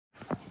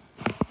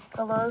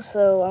Hello,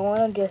 so I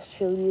want to just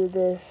show you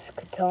this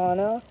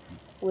katana,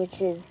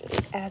 which is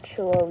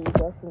actually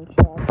just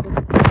enchanted.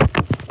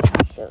 Let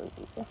me show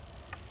you.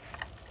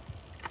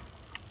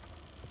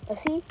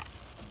 See?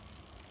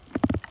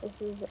 This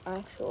is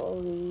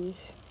actually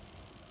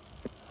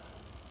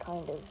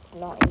kind of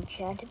not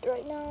enchanted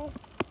right now,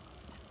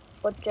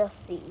 but just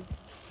see.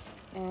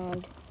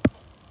 And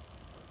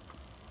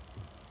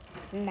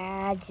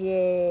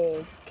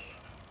magic.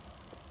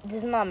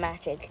 This is not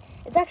magic.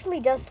 It's actually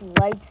just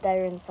lights that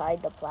are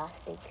inside the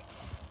plastic.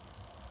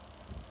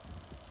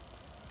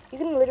 You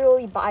can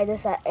literally buy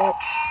this at it.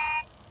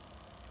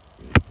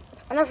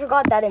 And I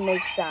forgot that it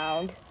makes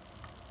sound.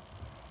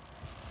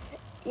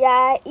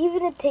 Yeah,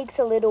 even it takes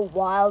a little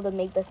while to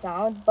make the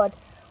sound, but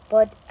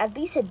at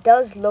least it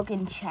does look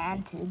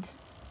enchanted.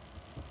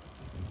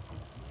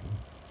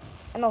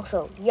 And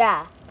also,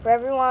 yeah, for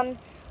everyone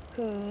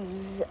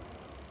who's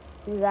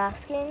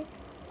asking,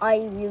 I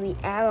really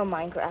am a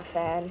Minecraft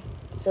fan.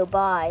 So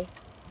bye.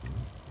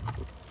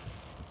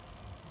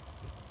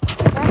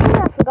 Actually,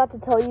 I forgot to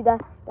tell you that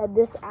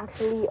this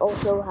actually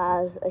also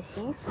has a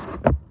sheath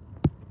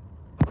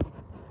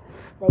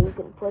that you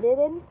can put it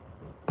in.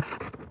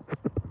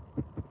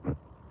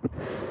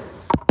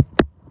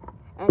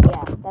 And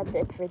yeah, that's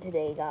it for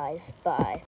today, guys. Bye.